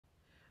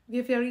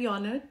We're very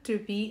honored to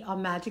be a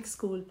Magic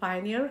School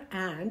pioneer,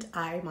 and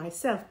I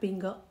myself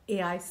being a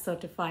AI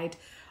certified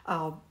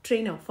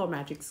trainer for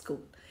Magic School.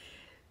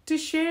 To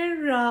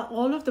share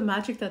all of the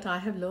magic that I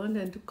have learned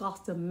and to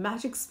cast a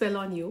magic spell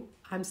on you,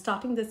 I'm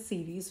starting this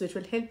series which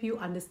will help you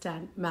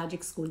understand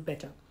Magic School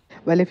better.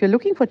 Well, if you're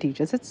looking for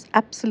teachers, it's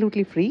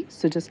absolutely free.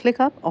 So just click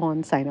up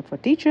on sign up for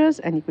teachers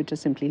and you could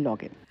just simply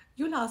log in.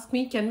 You'll ask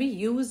me, can we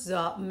use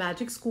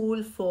Magic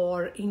School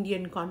for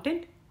Indian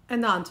content?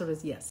 And the answer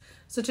is yes.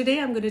 So today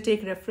I'm going to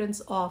take reference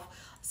of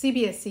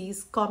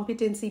CBSE's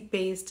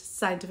competency-based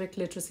scientific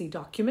literacy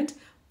document,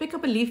 pick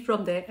up a leaf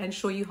from there and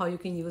show you how you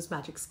can use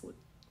Magic School.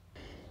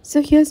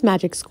 So here's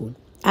Magic School.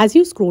 As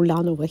you scroll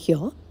down over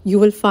here, you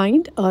will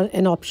find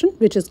an option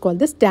which is called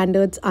the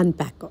Standards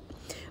Unpacker.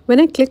 When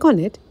I click on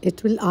it,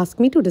 it will ask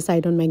me to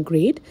decide on my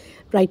grade.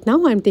 Right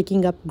now I'm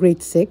taking up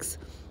grade 6.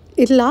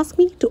 It'll ask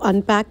me to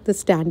unpack the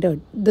standard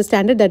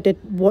that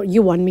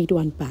you want me to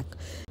unpack.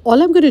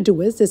 All I'm going to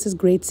do is, this is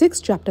grade 6,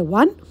 chapter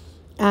 1,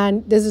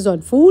 and this is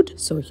on food,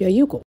 so here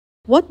you go.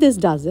 What this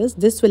does is,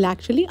 this will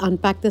actually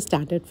unpack the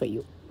standard for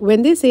you.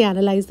 When they say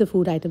analyze the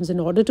food items in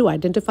order to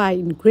identify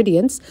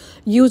ingredients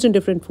used in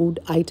different food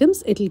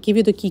items, it'll give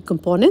you the key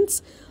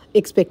components,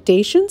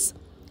 expectations,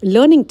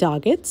 learning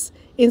targets,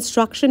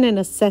 instruction and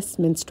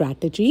assessment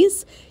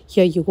strategies,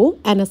 here you go,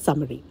 and a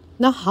summary.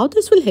 Now, how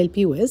this will help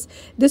you is,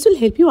 this will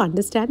help you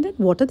understand that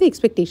what are the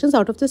expectations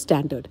out of the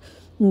standard.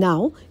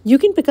 Now, you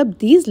can pick up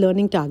these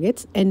learning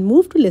targets and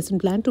move to lesson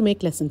plan to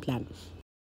make lesson plan.